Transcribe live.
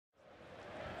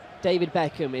David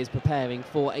Beckham is preparing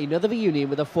for another reunion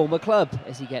with a former club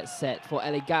as he gets set for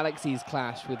LA Galaxy's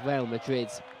clash with Real Madrid.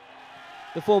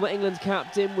 The former England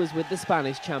captain was with the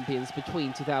Spanish champions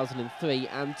between 2003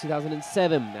 and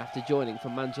 2007 after joining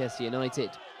from Manchester United.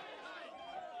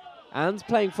 And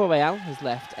playing for Real has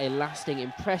left a lasting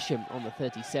impression on the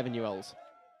 37-year-old.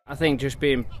 I think just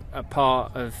being a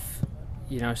part of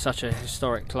such a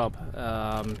historic club.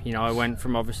 I went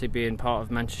from obviously being part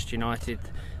of Manchester United,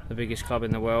 the biggest club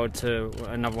in the world, to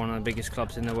another one of the biggest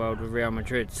clubs in the world with Real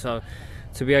Madrid. So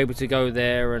to be able to go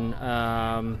there and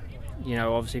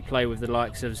obviously play with the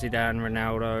likes of Zidane,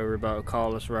 Ronaldo, Roberto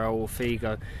Carlos, Raúl,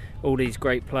 Figo, all these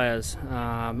great players,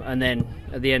 and then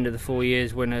at the end of the 4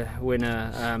 years win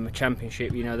a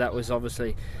championship, that was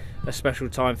obviously a special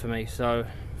time for me. So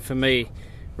for me,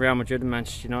 Real Madrid and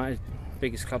Manchester United,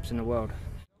 biggest clubs in the world.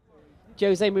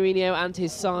 Jose Mourinho and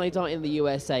his side are in the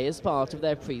USA as part of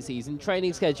their pre-season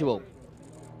training schedule.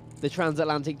 The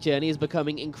transatlantic journey is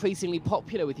becoming increasingly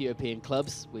popular with European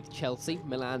clubs, with Chelsea,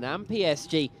 Milan and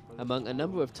PSG among a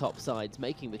number of top sides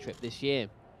making the trip this year.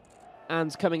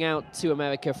 And coming out to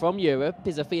America from Europe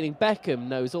is a feeling Beckham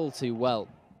knows all too well.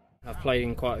 I've played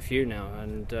in quite a few now,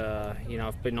 and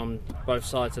I've been on both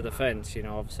sides of the fence.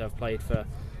 Obviously I've played for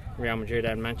Real Madrid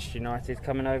and Manchester United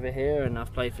coming over here, and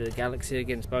I've played for the Galaxy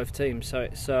against both teams. So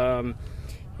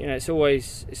it's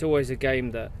always a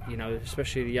game that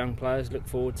especially the young players look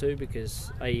forward to,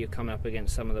 because you're coming up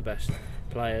against some of the best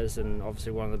players and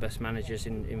obviously one of the best managers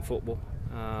in football,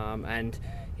 and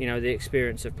the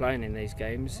experience of playing in these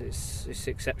games it's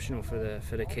exceptional for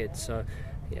the kids. So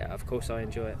yeah, of course I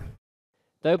enjoy it.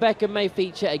 Though Beckham may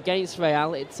feature against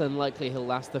Real, it's unlikely he'll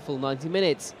last the full 90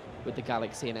 minutes, with the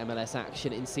Galaxy and MLS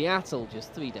action in Seattle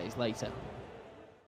just 3 days later.